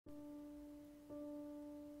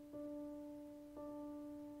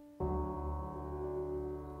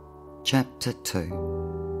Chapter 2.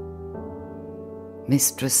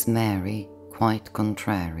 Mistress Mary, quite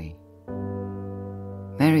contrary.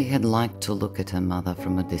 Mary had liked to look at her mother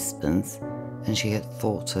from a distance, and she had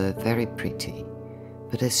thought her very pretty,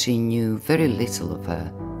 but as she knew very little of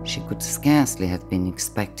her, she could scarcely have been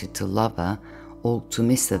expected to love her or to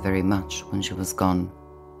miss her very much when she was gone.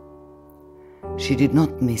 She did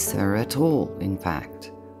not miss her at all, in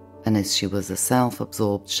fact, and as she was a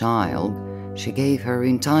self-absorbed child, she gave her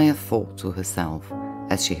entire thought to herself,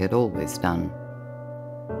 as she had always done.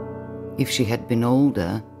 If she had been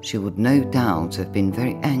older, she would no doubt have been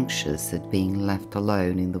very anxious at being left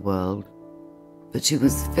alone in the world. But she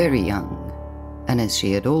was very young, and as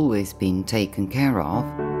she had always been taken care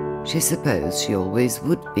of, she supposed she always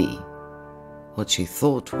would be. What she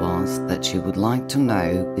thought was that she would like to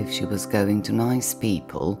know if she was going to nice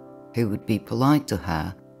people who would be polite to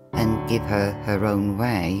her and give her her own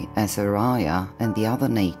way as her ayah and the other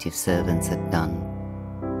native servants had done.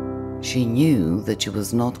 She knew that she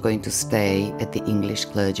was not going to stay at the English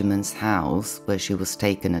clergyman's house where she was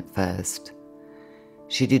taken at first.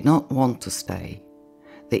 She did not want to stay.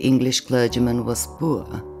 The English clergyman was poor,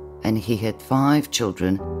 and he had 5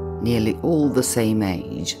 children, nearly all the same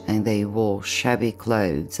age, and they wore shabby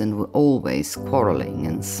clothes and were always quarrelling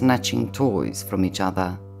and snatching toys from each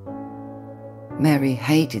other. Mary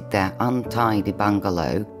hated their untidy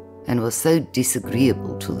bungalow and was so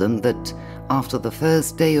disagreeable to them that after the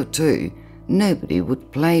first day or 2, nobody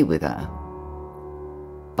would play with her.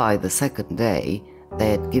 By the second day, they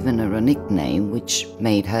had given her a nickname which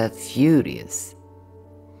made her furious.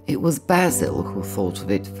 It was Basil who thought of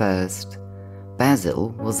it first. Basil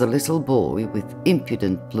was a little boy with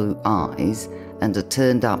impudent blue eyes and a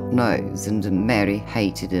turned-up nose, and Mary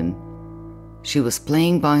hated him. She was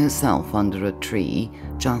playing by herself under a tree,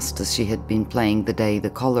 just as she had been playing the day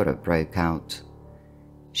the cholera broke out.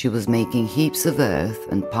 She was making heaps of earth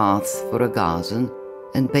and paths for a garden,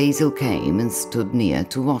 and Basil came and stood near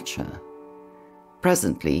to watch her.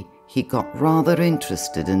 Presently, he got rather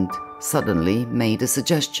interested and suddenly made a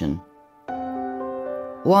suggestion.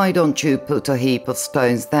 "Why don't you put a heap of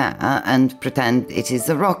stones there and pretend it is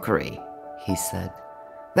a rockery?" he said.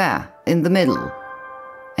 "There, in the middle."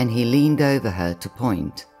 And he leaned over her to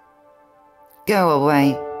point. "Go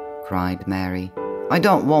away," cried Mary. "I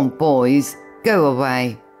don't want boys. Go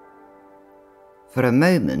away." For a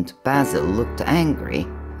moment Basil looked angry,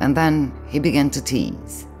 and then he began to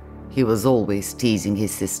tease. He was always teasing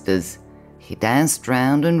his sisters. He danced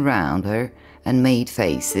round and round her, and made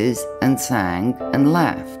faces, and sang, and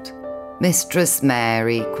laughed. "Mistress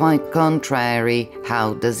Mary, quite contrary,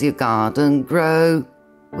 how does your garden grow?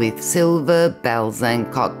 With silver bells and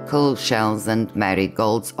cockle shells and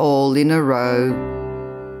marigolds all in a row."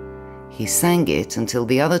 He sang it until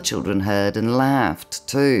the other children heard and laughed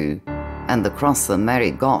too, and the crosser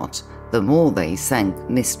Mary got, the more they sang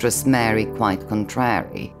Mistress Mary quite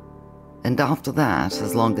contrary. And after that,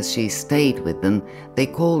 as long as she stayed with them, they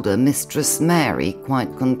called her Mistress Mary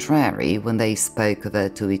quite contrary when they spoke of her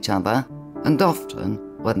to each other, and often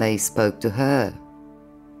when they spoke to her.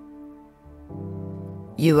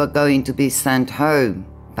 "You are going to be sent home,"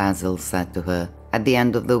 Basil said to her, "at the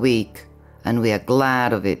end of the week, and we are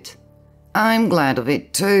glad of it." "I'm glad of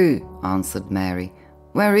it too," answered Mary.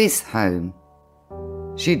 "Where is home?"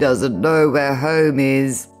 "She doesn't know where home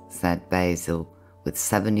is," said Basil, with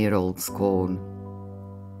 7-year-old scorn.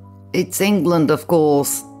 "It's England, of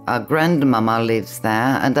course. Our grandmamma lives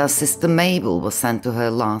there, and our sister Mabel was sent to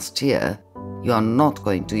her last year. You are not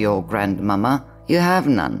going to your grandmamma. You have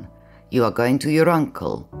none. You are going to your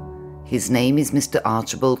uncle. His name is Mr.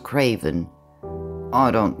 Archibald Craven."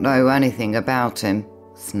 "I don't know anything about him,"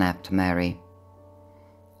 snapped Mary.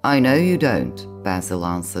 "I know you don't," Basil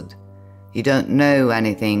answered. "You don't know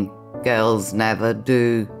anything. Girls never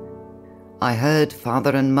do. I heard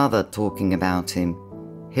Father and Mother talking about him.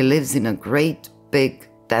 He lives in a great, big,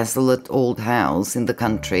 desolate old house in the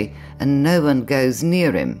country, and no one goes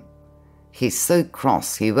near him. He's so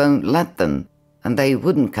cross he won't let them, and they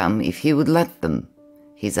wouldn't come if he would let them.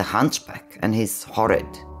 He's a hunchback, and he's horrid."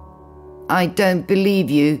 "I don't believe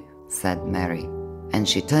you," said Mary, and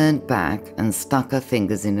she turned back and stuck her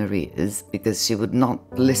fingers in her ears because she would not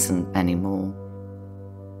listen any more.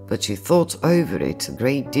 But she thought over it a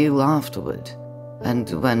great deal afterward, and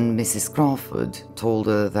when Mrs. Crawford told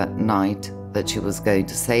her that night that she was going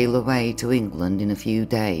to sail away to England in a few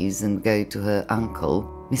days and go to her uncle,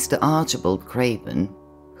 Mr. Archibald Craven,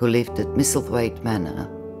 who lived at Misselthwaite Manor,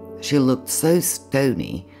 she looked so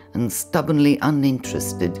stony and stubbornly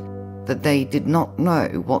uninterested that they did not know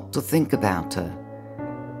what to think about her.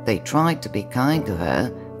 They tried to be kind to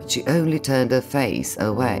her, but she only turned her face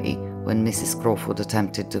away when Mrs. Crawford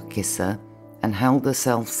attempted to kiss her, and held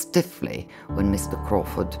herself stiffly when Mr.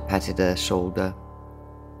 Crawford patted her shoulder.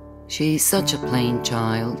 "She's such a plain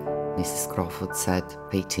child," Mrs. Crawford said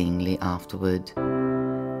pityingly afterward.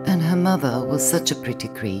 "And her mother was such a pretty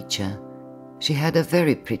creature. She had a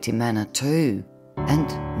very pretty manner too, and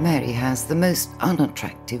Mary has the most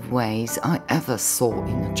unattractive ways I ever saw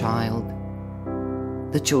in a child.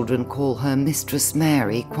 The children call her Mistress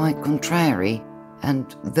Mary quite contrary,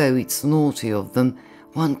 and though it's naughty of them,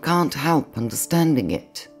 one can't help understanding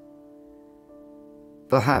it."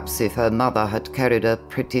 "Perhaps if her mother had carried her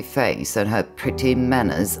pretty face and her pretty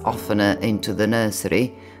manners oftener into the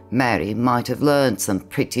nursery, Mary might have learned some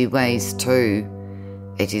pretty ways too.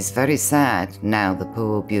 It is very sad, now the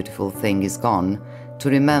poor beautiful thing is gone, to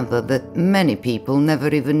remember that many people never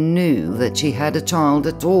even knew that she had a child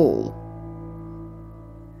at all."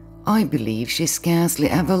 "I believe she scarcely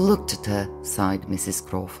ever looked at her," sighed Mrs.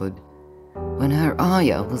 Crawford. "When her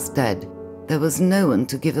ayah was dead, there was no one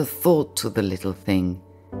to give a thought to the little thing.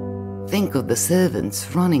 Think of the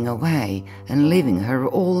servants running away and leaving her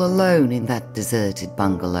all alone in that deserted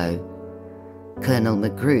bungalow. Colonel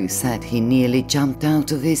McGrew said he nearly jumped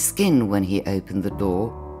out of his skin when he opened the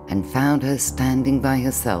door and found her standing by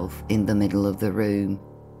herself in the middle of the room."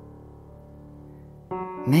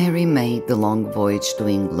 Mary made the long voyage to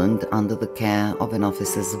England under the care of an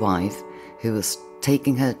officer's wife who was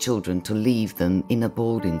taking her children to leave them in a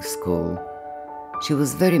boarding school. She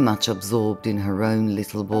was very much absorbed in her own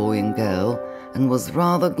little boy and girl, and was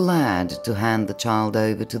rather glad to hand the child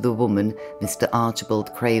over to the woman Mr.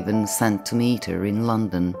 Archibald Craven sent to meet her in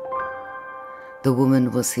London. The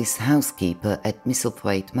woman was his housekeeper at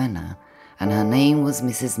Misselthwaite Manor, and her name was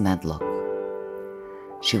Mrs. Medlock.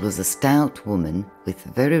 She was a stout woman with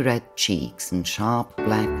very red cheeks and sharp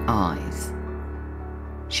black eyes.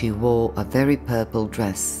 She wore a very purple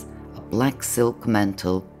dress, a black silk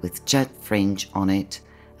mantle with jet fringe on it,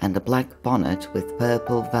 and a black bonnet with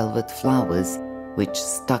purple velvet flowers which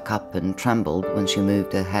stuck up and trembled when she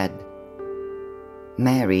moved her head.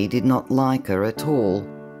 Mary did not like her at all,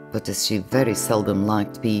 but as she very seldom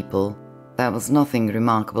liked people, there was nothing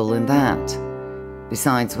remarkable in that.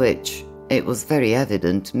 Besides which, it was very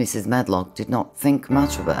evident Mrs. Medlock did not think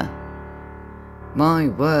much of her. "My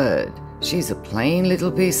word, she's a plain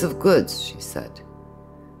little piece of goods," she said.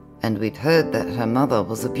 "And we'd heard that her mother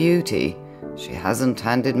was a beauty. She hasn't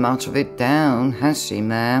handed much of it down, has she,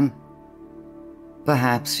 ma'am?"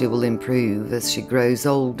 "Perhaps she will improve as she grows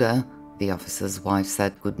older," the officer's wife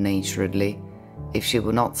said good-naturedly. "If she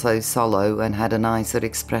were not so sallow and had a nicer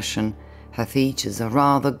expression, her features are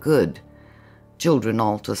rather good. Children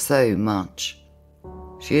alter so much."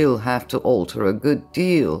 "She'll have to alter a good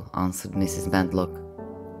deal," answered Mrs. Medlock.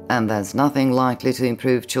 "And there's nothing likely to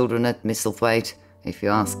improve children at Misselthwaite, if you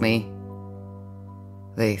ask me."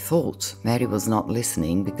 They thought Mary was not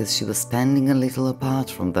listening because she was standing a little apart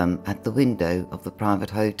from them at the window of the private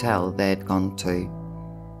hotel they had gone to.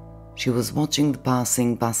 She was watching the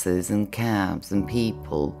passing buses and cabs and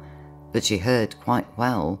people, but she heard quite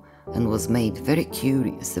well and was made very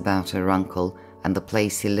curious about her uncle and the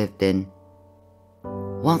place he lived in.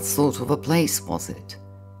 What sort of a place was it,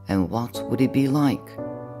 and what would it be like?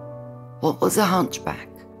 What was a hunchback?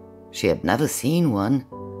 She had never seen one.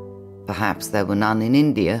 Perhaps there were none in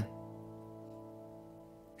India.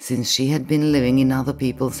 Since she had been living in other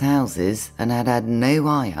people's houses and had had no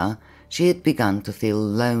ayah, she had begun to feel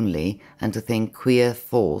lonely and to think queer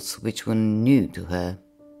thoughts which were new to her.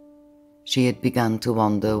 She had begun to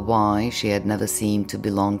wonder why she had never seemed to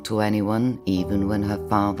belong to anyone, even when her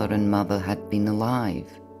father and mother had been alive.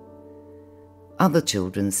 Other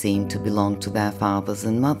children seemed to belong to their fathers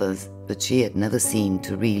and mothers, but she had never seemed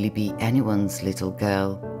to really be anyone's little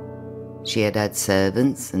girl. She had had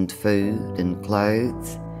servants and food and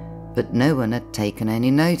clothes, but no one had taken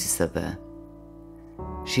any notice of her.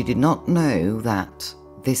 She did not know that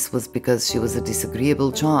this was because she was a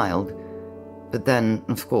disagreeable child, but then,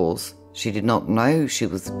 of course, she did not know she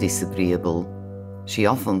was disagreeable. She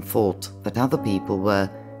often thought that other people were,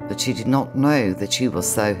 but she did not know that she was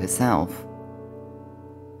so herself.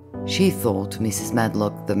 She thought Mrs.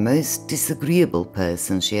 Medlock the most disagreeable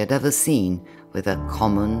person she had ever seen, with her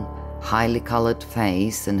common, highly coloured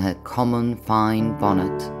face and her common fine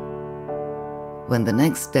bonnet. When the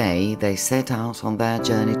next day they set out on their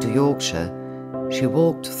journey to Yorkshire, she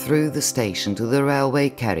walked through the station to the railway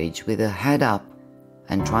carriage with her head up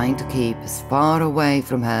and trying to keep as far away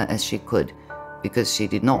from her as she could, because she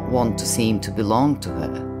did not want to seem to belong to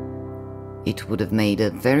her. It would have made her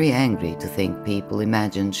very angry to think people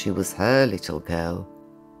imagined she was her little girl.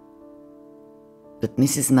 But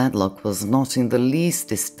Mrs. Medlock was not in the least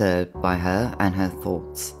disturbed by her and her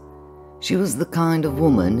thoughts. She was the kind of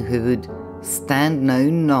woman who would stand no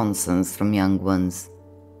nonsense from young ones.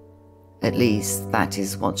 At least, that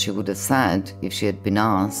is what she would have said if she had been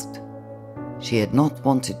asked. She had not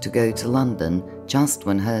wanted to go to London just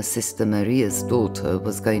when her sister Maria's daughter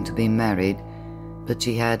was going to be married, but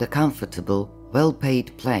she had a comfortable,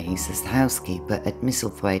 well-paid place as housekeeper at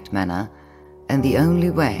Misselthwaite Manor, and the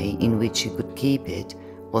only way in which she could keep it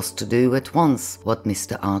was to do at once what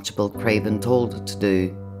Mr. Archibald Craven told her to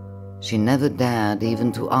do. She never dared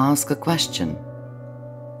even to ask a question.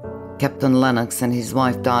 "Captain Lennox and his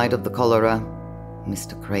wife died of the cholera,"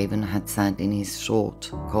 Mr. Craven had said in his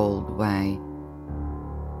short, cold way.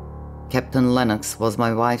 "Captain Lennox was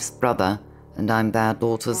my wife's brother, and I'm their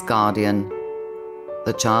daughter's guardian.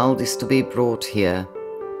 The child is to be brought here.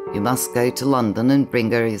 You must go to London and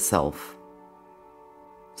bring her yourself."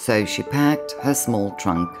 So she packed her small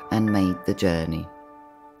trunk and made the journey.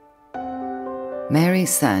 Mary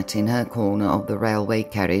sat in her corner of the railway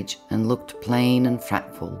carriage and looked plain and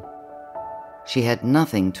fretful. She had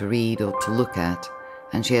nothing to read or to look at,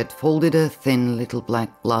 and she had folded her thin little black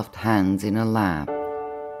gloved hands in her lap.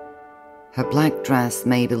 Her black dress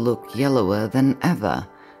made her look yellower than ever,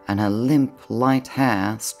 and her limp, light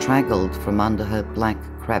hair straggled from under her black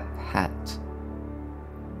crepe hat.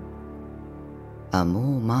 "A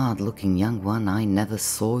more marred-looking young one I never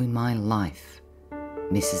saw in my life,"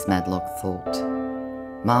 Mrs. Medlock thought.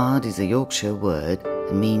 Marred is a Yorkshire word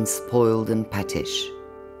and means spoiled and pettish.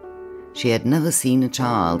 She had never seen a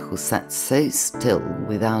child who sat so still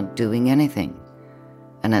without doing anything,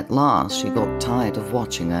 and at last she got tired of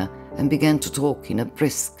watching her and began to talk in a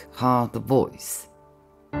brisk, hard voice.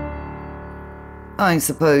 "I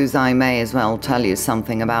suppose I may as well tell you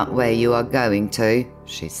something about where you are going to,"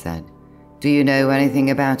 she said. "Do you know anything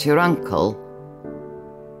about your uncle?"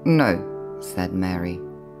 "No," said Mary.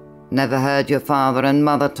 "Never heard your father and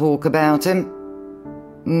mother talk about him?"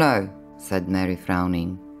 "No," said Mary,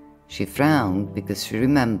 frowning. She frowned because she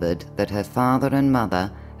remembered that her father and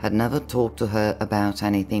mother had never talked to her about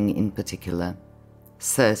anything in particular.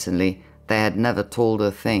 Certainly, they had never told her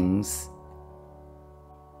things.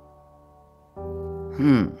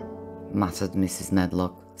 Muttered Mrs.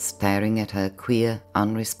 Medlock, staring at her queer,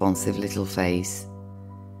 unresponsive little face.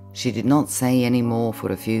 She did not say any more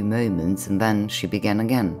for a few moments, and then she began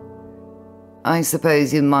again. "I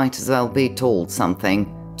suppose you might as well be told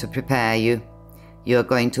something to prepare you. You are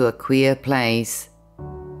going to a queer place."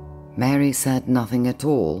 Mary said nothing at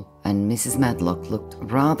all, and Mrs. Medlock looked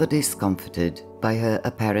rather discomfited by her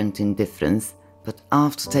apparent indifference, but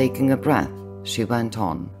after taking a breath, she went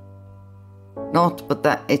on. "Not but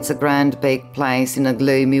that it's a grand big place in a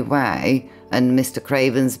gloomy way, and Mr.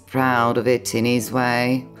 Craven's proud of it in his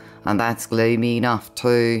way, and that's gloomy enough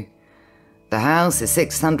too. The house is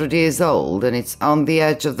 600 years old, and it's on the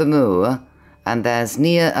edge of the moor, and there's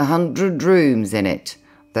near 100 rooms in it,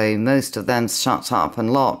 though most of them's shut up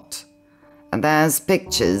and locked. And there's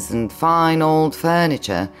pictures and fine old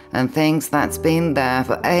furniture and things that's been there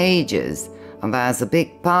for ages, and there's a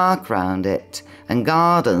big park round it, and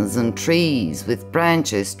gardens and trees with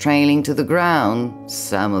branches trailing to the ground,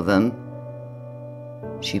 some of them."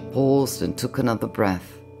 She paused and took another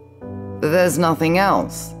breath. "But there's nothing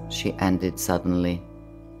else," she ended suddenly.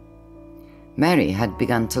 Mary had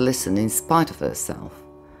begun to listen in spite of herself.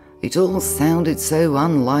 It all sounded so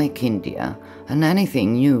unlike India, and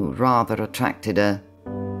anything new rather attracted her.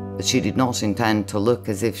 But she did not intend to look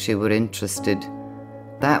as if she were interested.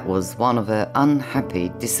 That was one of her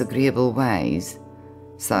unhappy, disagreeable ways.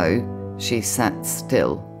 So she sat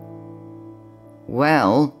still.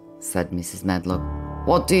 "Well," said Mrs. Medlock,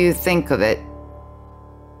 "what do you think of it?"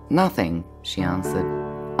 "Nothing," she answered.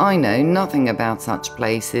 "I know nothing about such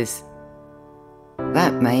places."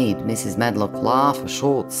 That made Mrs. Medlock laugh, a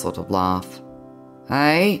short sort of laugh.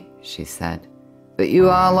 "Eh?" she said. "But you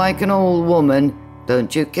are like an old woman.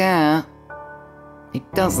 Don't you care?" "It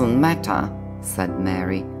doesn't matter," said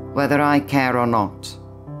Mary, "whether I care or not."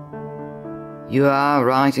 "You are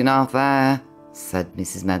right enough there," said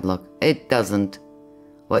Mrs. Medlock. "It doesn't.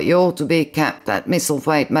 What you're to be kept at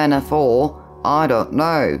Misselthwaite Manor for, I don't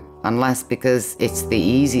know, unless because it's the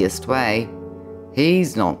easiest way.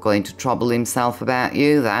 He's not going to trouble himself about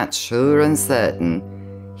you, that's sure and certain.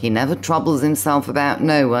 He never troubles himself about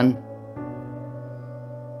no one."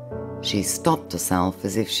 She stopped herself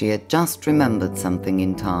as if she had just remembered something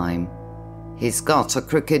in time. "He's got a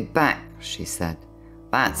crooked back," she said.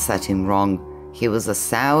 "That set him wrong. He was a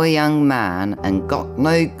sour young man and got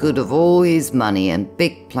no good of all his money and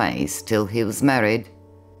big place till he was married."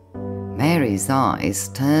 Mary's eyes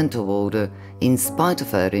turned toward her in spite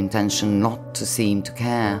of her intention not to seem to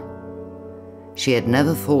care. She had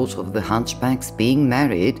never thought of the hunchback's being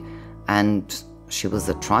married, and she was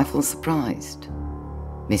a trifle surprised.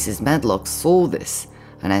 Mrs. Medlock saw this,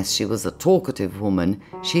 and as she was a talkative woman,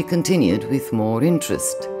 she continued with more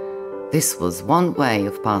interest. This was one way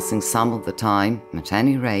of passing some of the time, at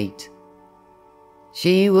any rate.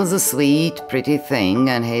 She was a sweet, pretty thing,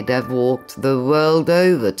 and he'd have walked the world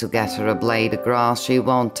over to get her a blade of grass she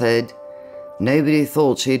wanted. Nobody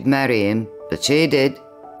thought she'd marry him, but she did,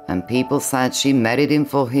 and people said she married him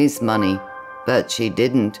for his money, but she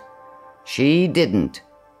didn't. She didn't,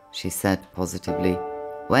 she said positively.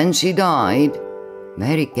 When she died,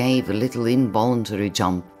 Mary gave a little involuntary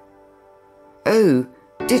jump. "Oh,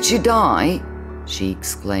 did she die?" she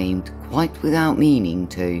exclaimed, quite without meaning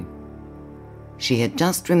to. She had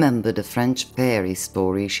just remembered a French fairy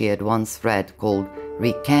story she had once read called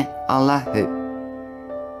Riquet à la Heu.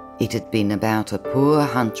 It had been about a poor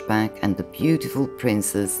hunchback and a beautiful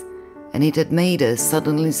princess, and it had made her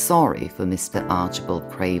suddenly sorry for Mr. Archibald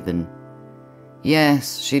Craven.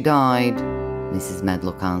 "Yes, she died," Mrs.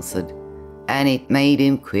 Medlock answered, "and it made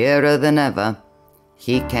him queerer than ever.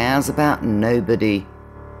 He cares about nobody.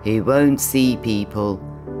 He won't see people.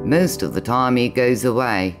 Most of the time he goes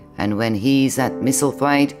away, and when he's at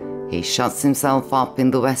Misselthwaite, he shuts himself up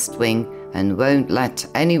in the West Wing and won't let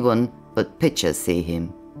anyone but Pitcher see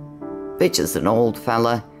him. Pitcher's an old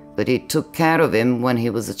fella, but he took care of him when he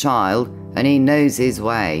was a child, and he knows his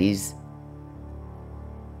ways."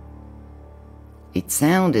 It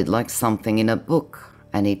sounded like something in a book,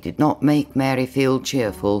 and it did not make Mary feel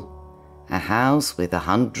cheerful. A house with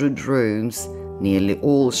 100 rooms, nearly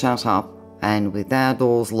all shut up, and with their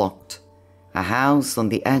doors locked. A house on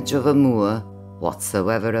the edge of a moor,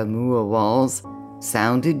 whatsoever a moor was,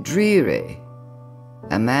 sounded dreary.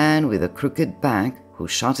 A man with a crooked back who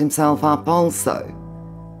shut himself up also.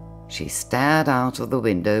 She stared out of the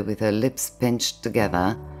window with her lips pinched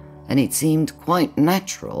together, and it seemed quite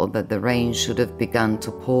natural that the rain should have begun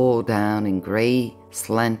to pour down in grey,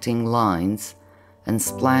 slanting lines and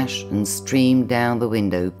splash and stream down the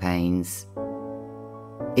window panes.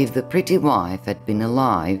 If the pretty wife had been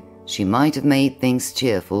alive, she might have made things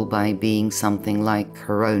cheerful by being something like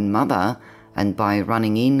her own mother, and by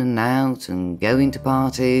running in and out and going to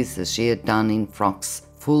parties as she had done in frocks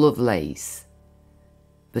full of lace.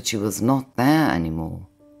 But she was not there anymore.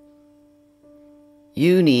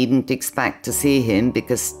 "You needn't expect to see him,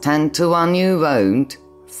 because 10 to 1 you won't,"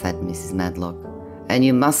 said Mrs. Medlock. "And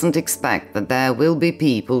you mustn't expect that there will be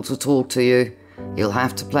people to talk to you. You'll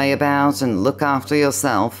have to play about and look after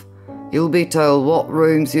yourself. You'll be told what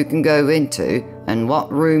rooms you can go into and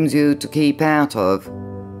what rooms you to keep out of.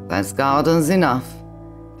 There's gardens enough.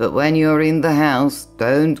 But when you're in the house,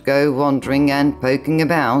 don't go wandering and poking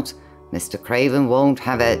about. Mr. Craven won't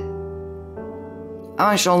have it."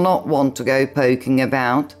 "I shall not want to go poking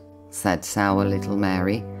about," said sour little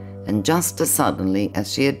Mary, and just as suddenly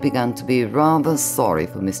as she had begun to be rather sorry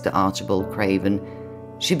for Mr. Archibald Craven,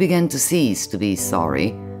 she began to cease to be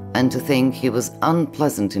sorry and to think he was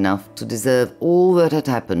unpleasant enough to deserve all that had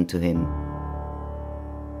happened to him.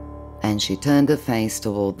 And she turned her face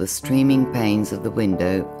toward the streaming panes of the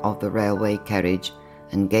window of the railway carriage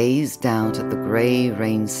and gazed out at the grey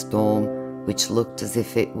rainstorm, which looked as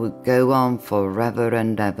if it would go on forever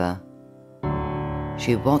and ever.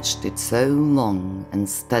 She watched it so long and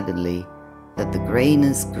steadily that the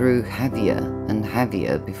greyness grew heavier and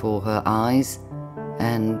heavier before her eyes,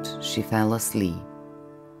 and she fell asleep.